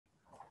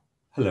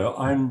Hello,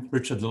 I'm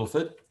Richard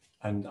Lilford,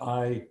 and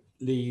I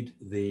lead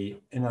the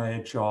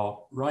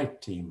NIHR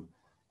RIGHT team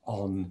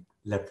on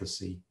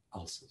leprosy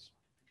ulcers.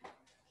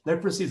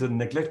 Leprosy is a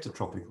neglected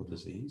tropical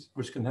disease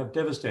which can have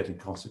devastating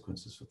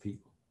consequences for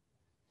people.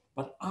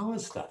 But our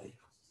study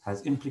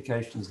has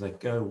implications that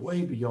go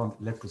way beyond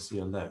leprosy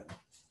alone,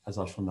 as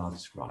I shall now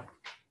describe.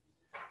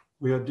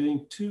 We are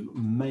doing two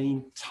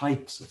main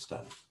types of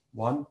study.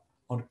 One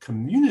on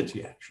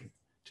community action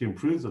to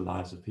improve the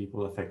lives of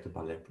people affected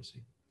by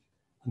leprosy.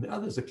 And the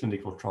other is a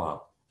clinical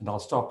trial, and I'll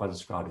start by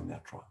describing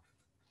that trial.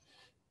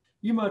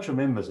 You might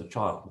remember as a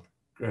child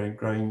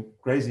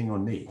grazing your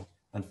knee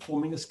and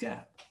forming a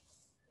scab.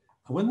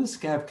 And when the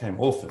scab came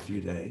off a few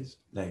days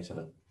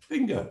later,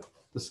 bingo,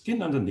 the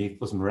skin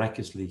underneath was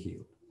miraculously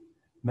healed.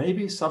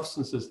 Maybe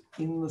substances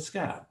in the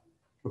scab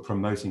were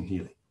promoting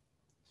healing.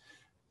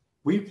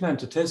 We plan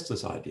to test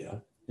this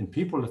idea in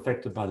people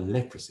affected by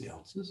leprosy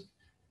ulcers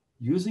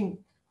using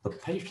the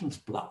patient's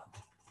blood.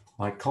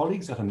 My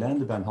colleagues at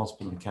Anandaban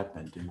Hospital in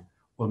Kathmandu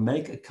will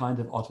make a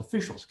kind of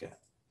artificial scab.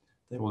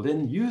 They will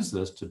then use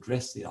this to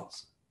dress the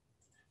ulcer.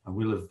 And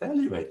we'll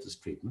evaluate this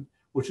treatment,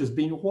 which has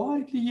been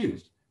widely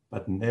used,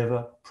 but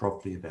never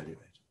properly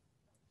evaluated.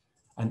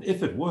 And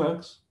if it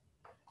works,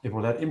 it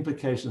will have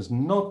implications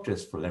not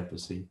just for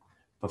leprosy,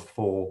 but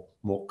for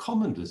more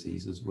common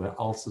diseases where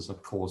ulcers are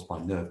caused by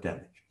nerve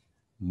damage,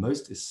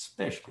 most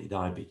especially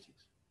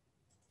diabetes.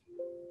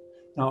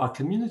 Now, our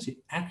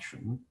community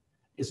action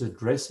is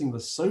addressing the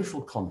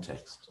social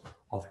context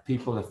of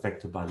people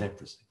affected by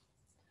leprosy.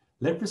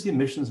 Leprosy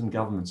missions and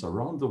governments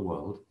around the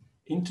world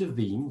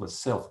intervene with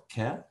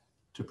self-care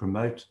to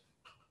promote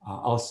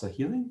ulcer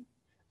healing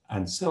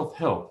and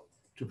self-help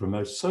to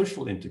promote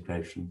social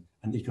integration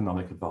and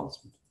economic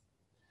advancement.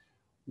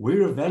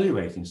 We're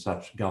evaluating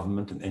such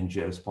government and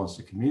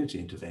NGO-sponsored community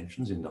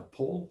interventions in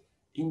Nepal,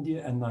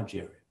 India, and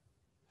Nigeria.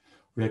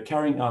 We are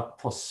carrying out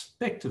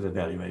prospective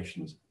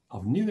evaluations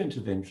of new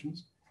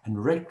interventions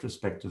and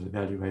retrospective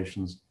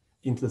evaluations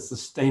into the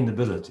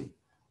sustainability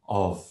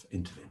of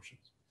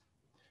interventions.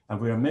 And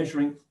we are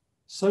measuring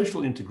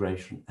social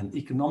integration and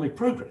economic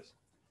progress,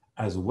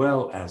 as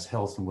well as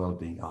health and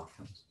well-being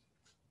outcomes.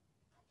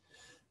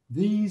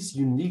 These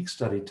unique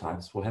study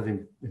types will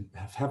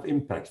have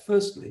impact,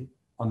 firstly,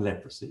 on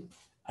leprosy,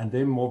 and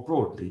then more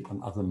broadly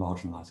on other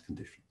marginalized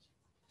conditions.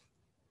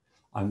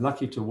 I'm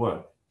lucky to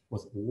work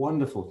with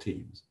wonderful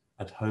teams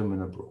at home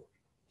and abroad.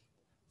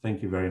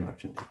 Thank you very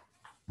much indeed.